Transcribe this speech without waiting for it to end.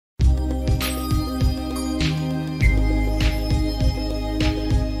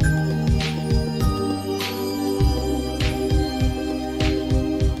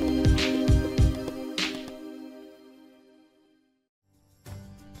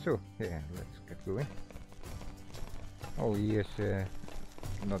So, yeah, let's get going. Oh, he is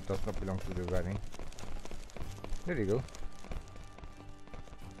does not belong to the wedding. There you go.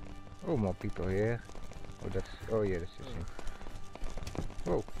 Oh, more people here. Oh yeah, that's the same.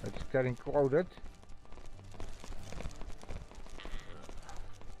 Whoa, it's getting crowded.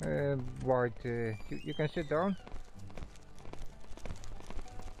 White, you can sit down.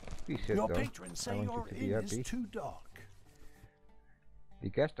 Please sit down. Your patrons say your inn is too dark. The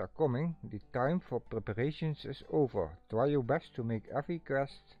guests are coming. The time for preparations is over. Try your best to make every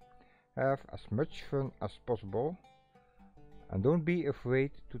guest have as much fun as possible. And don't be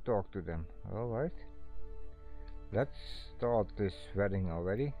afraid to talk to them. Alright. Let's start this wedding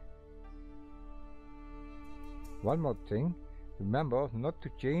already. One more thing. Remember not to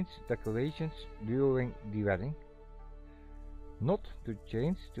change decorations during the wedding. Not to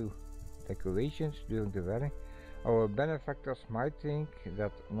change decorations during the wedding. Our benefactors might think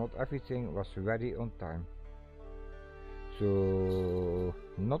that not everything was ready on time. So,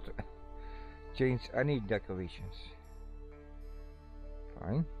 not change any decorations.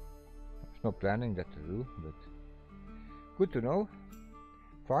 Fine. I was not planning that to do, but good to know.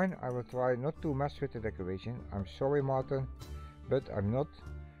 Fine, I will try not to mess with the decoration. I'm sorry, Martin, but I'm not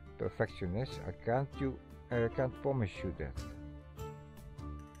perfectionist. I can't promise you that.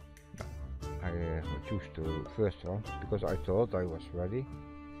 I choose the first one because I thought I was ready.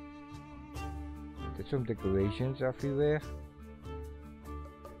 Did some decorations everywhere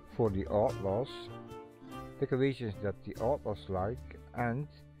for the outlaws. Decorations that the outlaws like and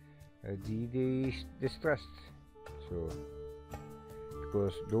the distressed. So,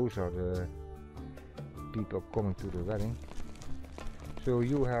 because those are the people coming to the wedding. So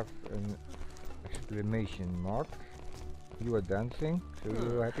you have an exclamation mark. You are dancing, so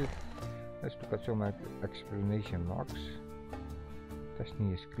you're happy. Let's look at some explanation marks.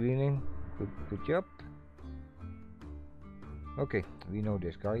 Destiny is cleaning. Good job. Okay, we know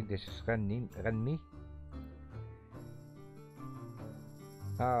this guy. This is Renmi.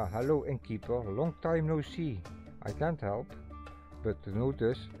 Ah, hello innkeeper. Long time no see. I can't help but to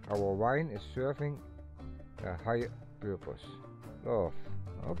notice our wine is serving a higher purpose. Love.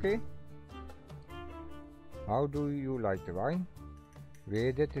 Okay. How do you like the wine?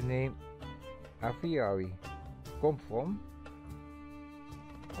 Where did the name Aviary come from?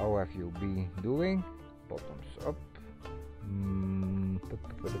 How have you been doing? Bottoms up.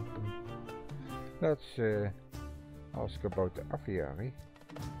 Let's ask about the aviary.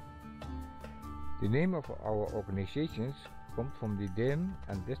 The name of our organizations comes from the dim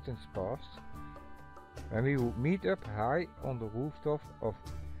and distant past when we would meet up high on the rooftop of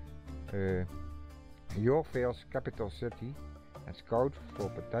Yorkville's capital city and scout for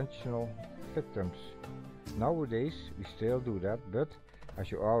potential victims. Nowadays we still do that, but as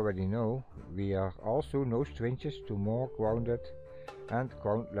you already know, we are also no strangers to more grounded and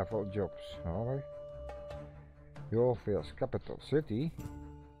ground level jobs. Alright. Yorkville's capital city.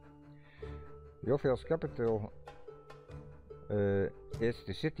 Yorkville's capital is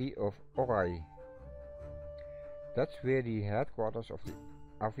the city of Orai. That's where the headquarters of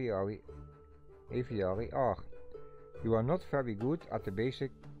the aviary are. You are not very good at the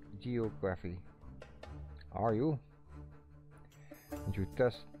basic geography, are you? And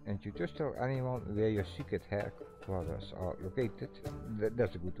you just tell anyone where your secret headquarters are located.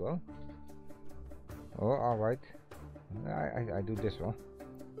 That's a good one. Oh, alright. I do this one.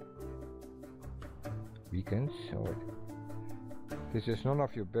 Weekends. Alright. This is none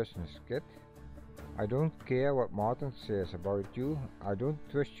of your business, kid. I don't care what Martin says about you. I don't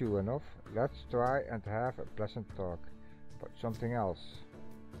trust you enough. Let's try and have a pleasant talk about something else.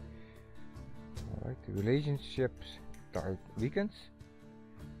 Alright, relationships type weekends.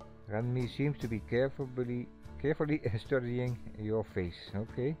 Renmi seems to be carefully studying your face.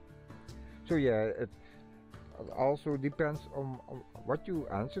 Okay. So yeah, it also depends on what you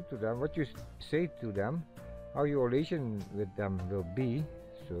answer to them, what you say to them, how your relation with them will be.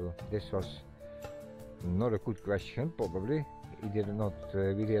 So this was not a good question, probably. He did not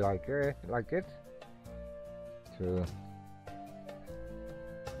really like it. So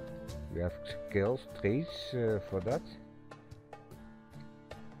we have skills, traits for that.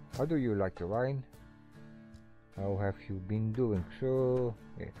 How do you like the wine? How have you been doing? So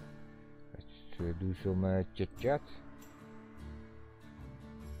yeah, let's do some chit chat.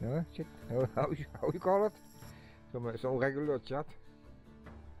 No, chit. How you call it? Some regular chat.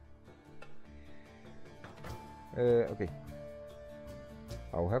 Okay.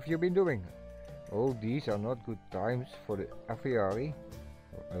 How have you been doing? Oh, these are not good times for the aviary.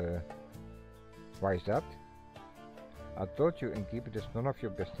 Why is that? I told you, innkeeper, it is none of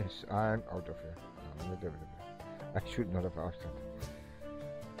your business. I'm out of here. I should not have asked it.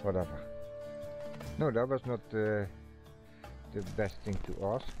 Whatever. No, that was not the best thing to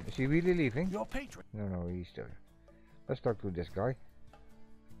ask. Is he really leaving? Your patron. No, he's still here. Let's talk to this guy.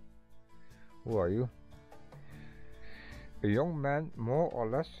 Who are you? A young man, more or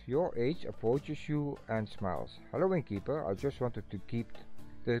less your age, approaches you and smiles. Hello, innkeeper. I just wanted to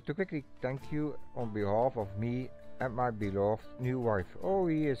quickly thank you on behalf of me and my beloved new wife. Oh,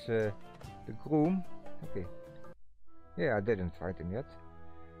 he is the groom. Okay. Yeah, I didn't find him yet.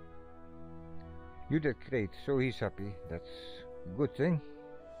 You did great, so he's happy. That's a good thing.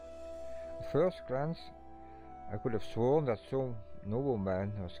 At first glance, I could have sworn that some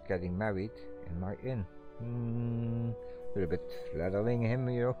nobleman was getting married in my inn. A little bit flattering him,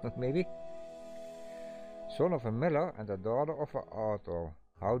 you know, maybe. Son of a miller and the daughter of an author.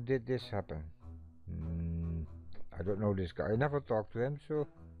 How did this happen? I don't know this guy. I never talked to him, so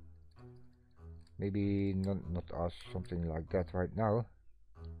maybe not ask something like that right now.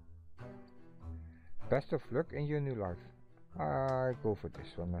 Best of luck in your new life. I go for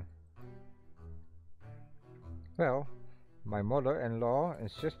this one then. Well, my mother-in-law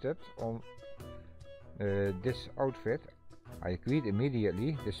insisted on this outfit. I agreed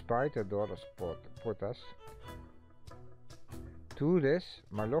immediately, despite her daughter's protest. To this,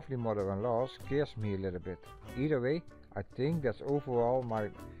 my lovely mother-in-law scares me a little bit. Either way, I think that overall my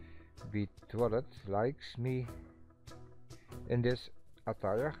betrothed likes me in this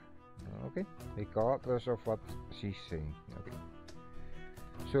attire. Okay, regardless of what she's saying. Okay,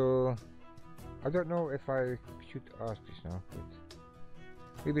 so I don't know if I should ask this now, but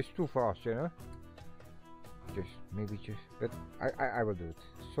maybe it's too fast, you know. But I will do it.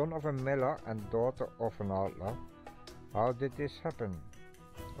 Son of a miller and daughter of an outlaw. How did this happen?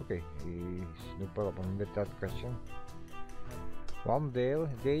 Okay, he's no problem with that question. One day,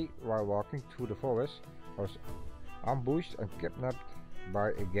 while walking through the forest, I was ambushed and kidnapped by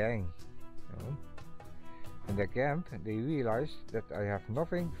a gang. In the camp, they realized that I have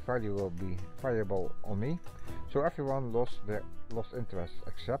nothing valuable on me, so everyone lost interest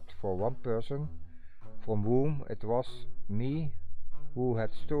except for one person, from whom it was me who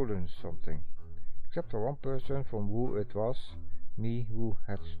had stolen something. Except for one person from whom it was me who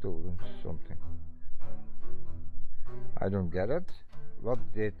had stolen something. I don't get it. What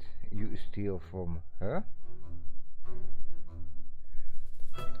did you steal from her?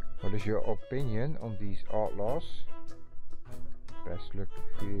 What is your opinion on these outlaws? Best luck.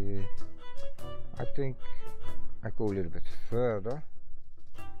 I think I go a little bit further.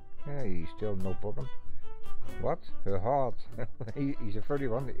 Yeah, he's still no problem. What? Her heart. He's a funny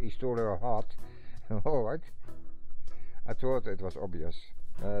one. He stole her heart. Alright. I thought it was obvious.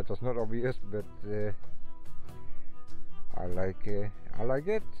 It was not obvious, but I like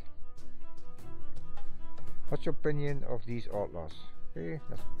it. What's your opinion of these outlaws? Okay,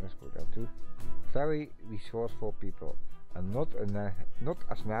 let's go there too. Very resourceful people, and not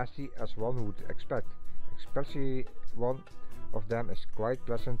as nasty as one would expect. Especially one of them is quite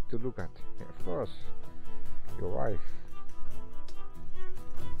pleasant to look at. Yeah, of course, your wife.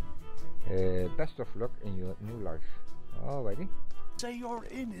 Best of luck in your new life. Alrighty. Say your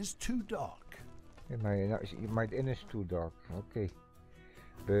inn is too dark. My inn is too dark. Okay.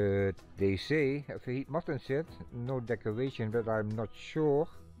 But they say, Martin said, no decoration, but I'm not sure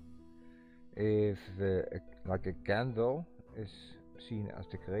if like a candle is seen as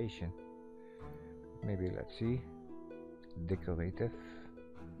decoration. Maybe let's see. Decorative.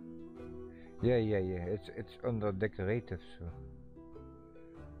 Yeah. It's under decorative, so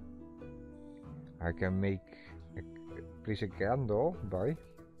I can place a candle by.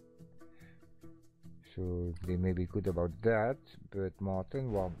 So they may be good about that, but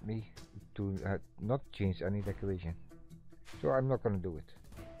Martin wants me to not change any decoration. So I'm not gonna do it.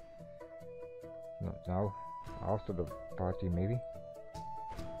 Not now, after the party maybe.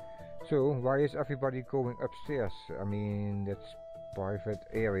 So why is everybody going upstairs? I mean, that's private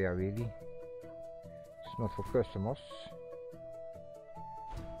area really. It's not for customers.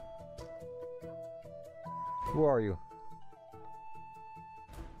 Who are you?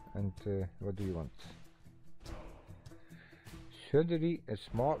 And what do you want? Suddenly, a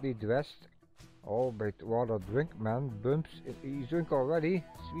smartly dressed, albeit rather drunk man bumps. He's drunk already.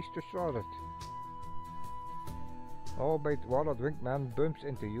 We just started. Albeit rather drunk man bumps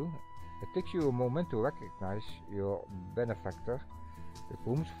into you. It takes you a moment to recognize your benefactor, the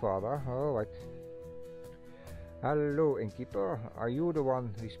groom's father. Alright. Hello, innkeeper. Are you the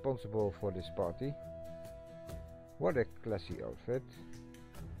one responsible for this party? What a classy outfit.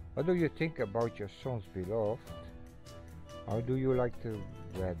 What do you think about your son's beloved? How do you like the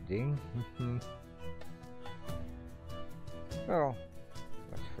wedding? Well,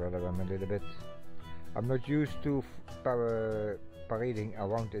 let's further them a little bit. I'm not used to parading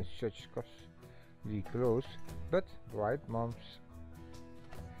around in such costly clothes, but Bride's mom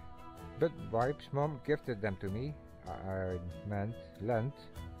gifted them to me. I meant lent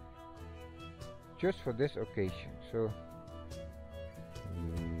just for this occasion. So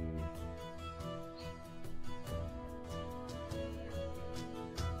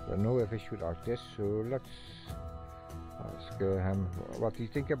I don't know if I should ask this, so let's ask him what he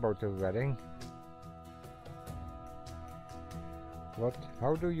think about the wedding.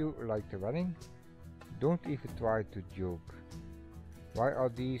 How do you like the wedding? Don't even try to joke. Why are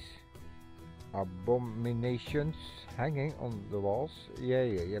these abominations hanging on the walls?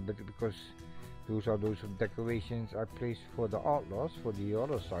 Yeah, but because those are those decorations I placed for the outlaws, for the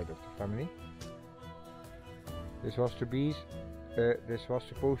other side of the family. This was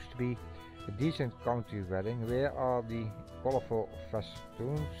supposed to be a decent country wedding. Where are the colorful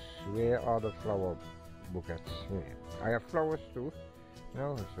festoons? Where are the flower bouquets? Yeah. I have flowers too.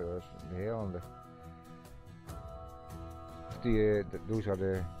 No, so here on those are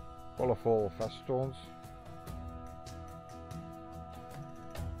the colorful festoons.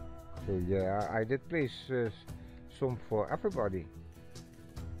 So yeah, I did place some for everybody,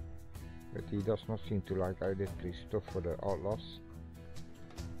 but he does not seem to like I did place stuff for the outlaws.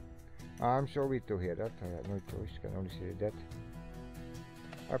 I'm sorry to hear that. I had no choice, can only say that.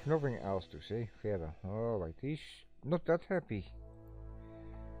 I have nothing else to say further. Alright, he's not that happy.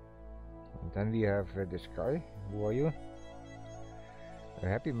 And then we have this guy. Who are you? A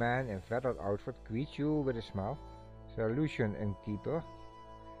happy man in feathered outfit greets you with a smile. Solution innkeeper.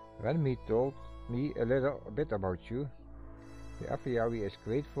 Remy told me a little bit about you. The aviary is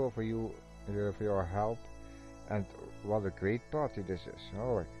grateful for you for your help, and what a great party this is.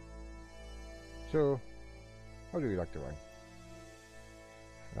 Alright. So, how do you like the wine?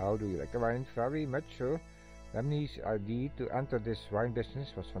 How do you like the wine? Very much so. Remy's idea to enter this wine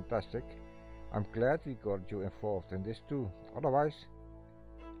business was fantastic. I'm glad we got you involved in this too. Otherwise,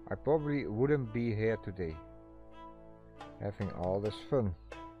 I probably wouldn't be here today, having all this fun.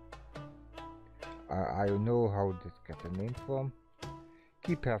 I know how this got the name from.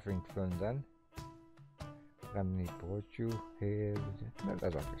 Keep having fun then. Remy brought you here. No,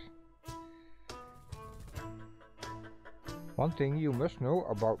 that's obvious. One thing you must know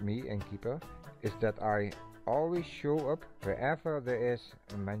about me, innkeeper, is that I always show up wherever there is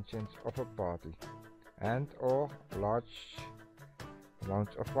a mention of a party and or large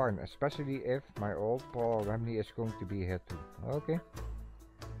amounts of wine, especially if my old pal Remy is going to be here too. Okay.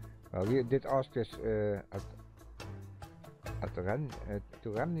 Well, we did ask this to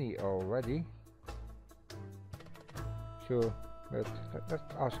Remy already, so let's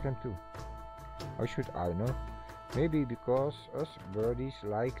ask him too. How should I know? Maybe because us birdies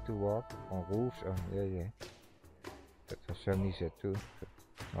like to walk on roofs. Yeah. That's what Remy said too.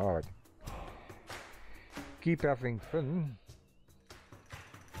 Alright. Keep having fun.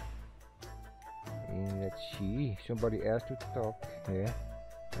 And let's see. Somebody else to talk. Yeah.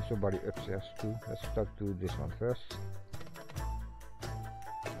 And somebody upstairs too. Let's talk to this one first.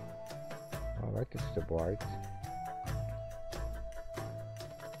 Alright, it's the bride.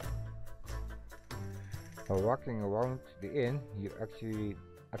 While walking around the inn, you actually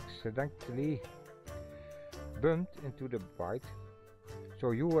accidentally bumped into the bride.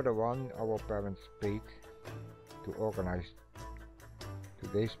 So you were the one our parents paid to organize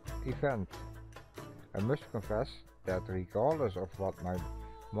today's event. I must confess that regardless of what my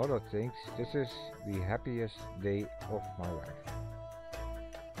mother thinks, this is the happiest day of my life.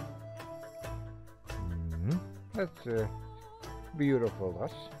 That's a beautiful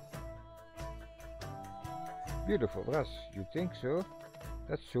dress. Beautiful dress, you think so?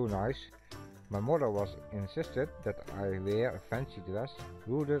 That's so nice. My mother was insisted that I wear a fancy dress,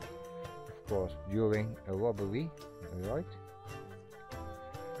 looted, of course, during a robbery, right?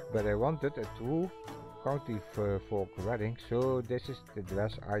 But I wanted a true country folk wedding, so this is the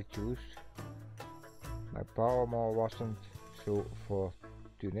dress I choose. My paramour wasn't so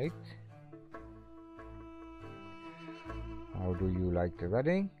fortunate. How do you like the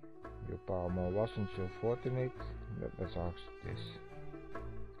wedding? Your paramour wasn't so fortunate. Let's ask this.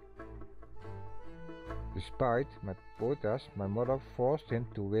 Despite my protest, my mother forced him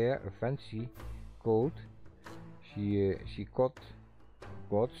to wear a fancy coat she got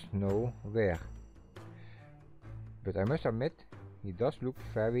gods know where. But I must admit, he does look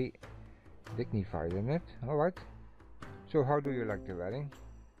very dignified in it. Alright. So how do you like the wedding?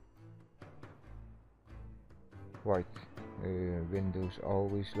 Right. Windows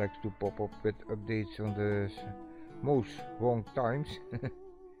always likes to pop up with updates on the most wrong times.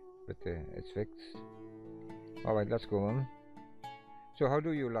 But it's fixed. Alright, let's go on. So how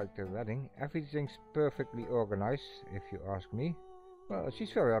do you like the wedding? Everything's perfectly organized, if you ask me. Well,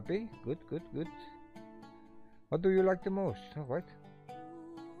 she's very happy. Good, good, good. What do you like the most? Alright.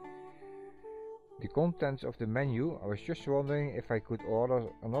 The contents of the menu. I was just wondering if I could order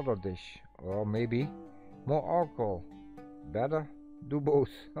another dish. Or maybe more alcohol. Better do both.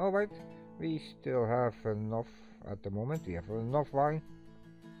 Alright. We still have enough at the moment. We have enough wine.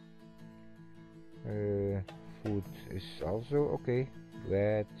 Food is also okay.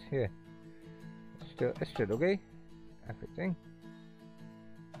 But yeah. It's still okay. Everything.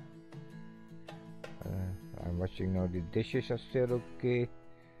 I'm watching now, the dishes are still okay,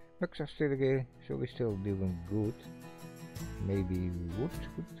 mugs are still okay, so we're still doing good. Maybe wood.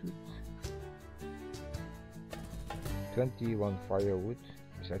 21 firewood,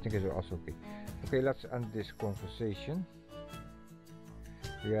 I think is also okay. Okay, let's end this conversation.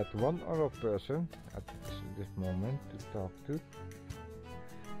 We had one other person at this moment to talk to.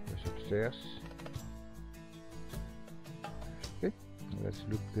 Just upstairs. Okay, let's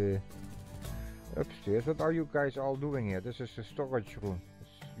look upstairs. What are you guys all doing here? This is a storage room.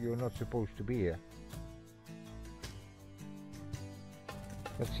 You're not supposed to be here.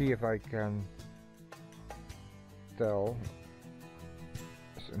 Let's see if I can tell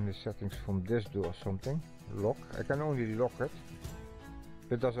in the settings from this door or something. Lock. I can only lock it.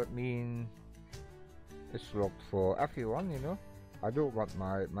 But does it mean it's locked for everyone, you know? I don't want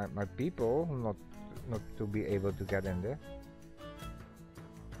my people not to be able to get in there.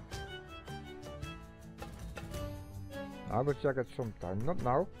 I will check it sometime, not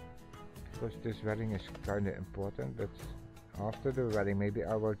now, because this wedding is kinda important, but after the wedding maybe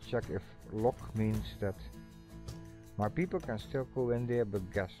I will check if lock means that my people can still go in there, but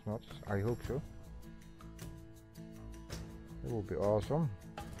guests not. I hope so. It will be awesome.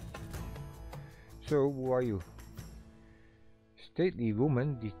 So, who are you? Stately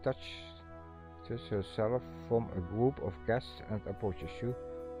woman detaches herself from a group of guests and approaches you.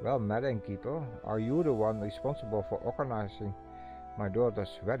 Well, Madam Keeper, are you the one responsible for organizing my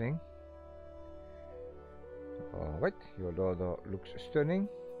daughter's wedding? Alright, your daughter looks stunning.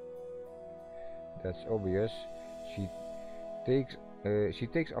 That's obvious. She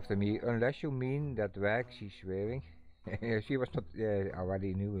takes after me, unless you mean that rag she's wearing. She was not, I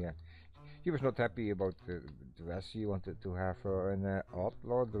already knew, yeah. She was not happy about the dress. She wanted to have her in an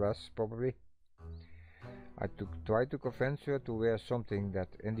outlaw dress, probably. I tried to convince her to wear something that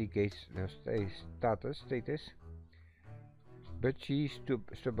indicates her status, but she's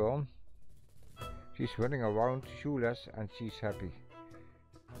stubborn. She's running around shoeless and she's happy.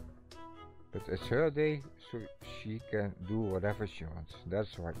 But it's her day, so she can do whatever she wants.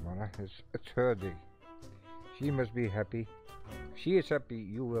 That's right, Mother. It's her day. She must be happy. If she is happy,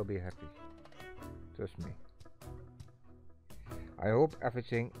 you will be happy. Trust me. I hope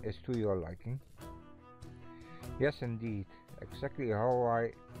everything is to your liking. Yes, indeed. Exactly how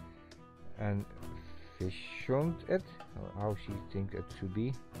I envisioned it, or how she thinks it should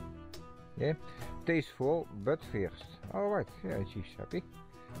be. Yeah, tasteful but fierce. Alright, yeah, she's happy.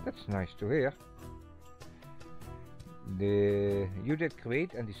 That's nice to hear. You did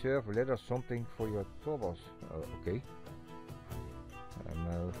great and deserve a little something for your troubles. Okay.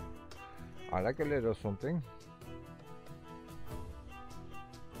 I like a little something.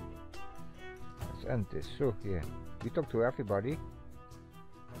 Let's end this. So, yeah, we talk to everybody.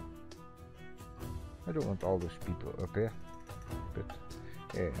 I don't want all those people up here, but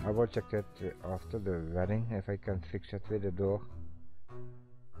yeah, I will check that after the wedding if I can fix it with the door.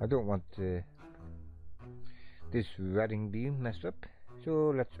 I don't want this wedding being messed up.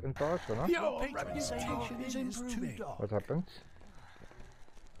 So let's unpause for now. Your reputation is improving. What happened?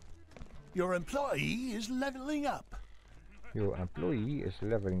 Your employee is leveling up. Your employee is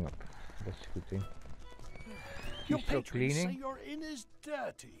leveling up. That's a good thing. Your She's still patrons say cleaning. your inn is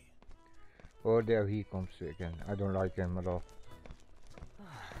dirty. Oh, there he comes again. I don't like him at all.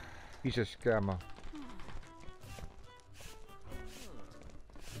 He's a scammer.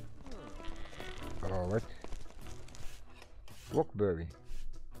 Alright. Rockberry.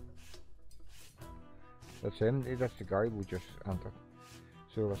 That's him. That's the guy who just entered.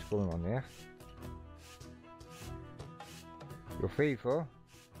 So what's going on there? Your favor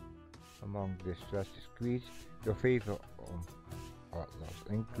among distressed decrease. Your favor on outlaws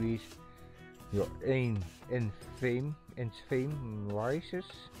increase. Your aim in fame rises.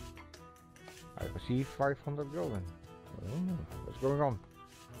 I receive 500 golden. Oh, what's going on?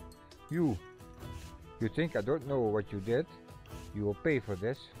 You You think I don't know what you did? You will pay for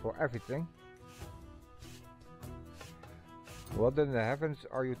this, for everything. What in the heavens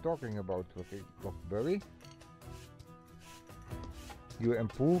are you talking about, Rockberry? You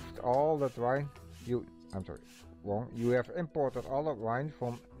improved all that wine. I'm sorry, wrong. You have imported all that wine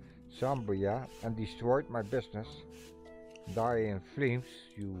from Zambia and destroyed my business. Die in flames,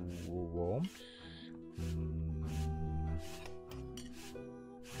 you worms.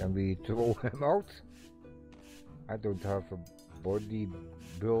 Can we throw him out? I don't have a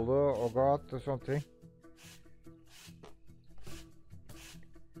bodybuilder or god or something.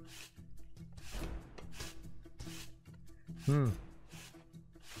 I'm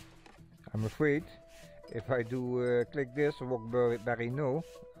afraid if I do click this or Rockberry no,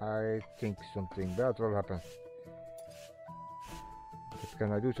 I think something bad will happen. But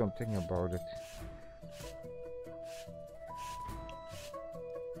can I do something about it?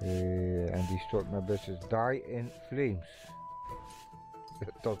 And destroyed my business. Die in flames.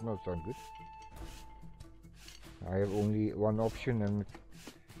 That does not sound good. I have only one option and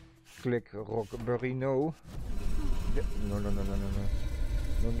click Rockberry no. No, no, no, no, no, no.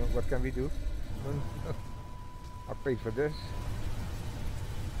 No, no, what can we do? No, no. I paid for this.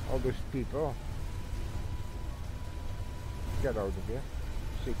 All those people. Get out of here.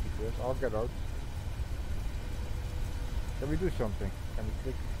 Safety first. I'll get out. Can we do something? Can we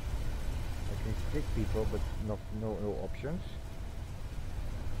click? I can click people, but no options.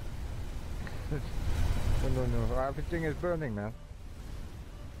 No, no, no. Everything is burning, man.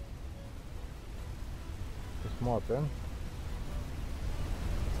 It's Martin.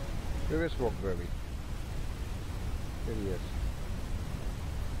 Where is Rockberry? There he is.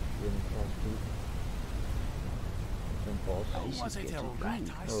 Running past two. Was it a rat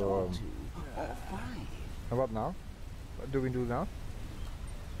I saw? And what now? What do we do now?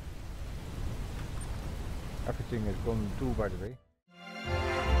 Everything is gone too, by the way.